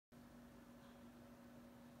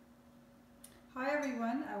Hi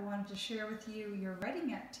everyone, I wanted to share with you your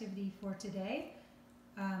writing activity for today.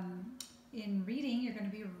 In reading, you're going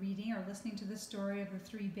to be reading or listening to the story of the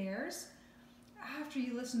Three Bears. After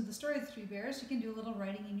you listen to the story of the Three Bears, you can do a little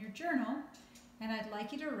writing in your journal, and I'd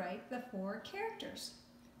like you to write the 4 characters.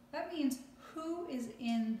 That means who is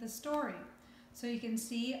in the story. So you can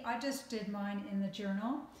see, I just did mine in the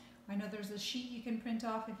journal. I know there's a sheet you can print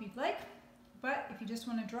off if you'd like, but if you just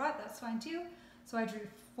want to draw it, that's fine too. So I drew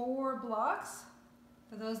 4 blocks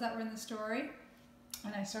for those that were in the story,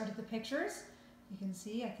 and I started the pictures. You can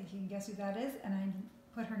see, I think you can guess who that is, and I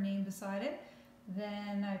put her name beside it.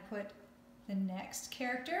 Then I put the next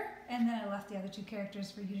character, and then I left the other 2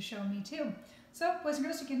 characters for you to show me too. So boys and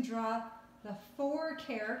girls, you can draw the 4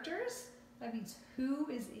 characters. That means who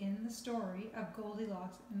is in the story of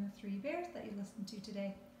Goldilocks and the Three Bears that you listened to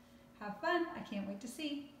today. Have fun, I can't wait to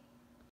see.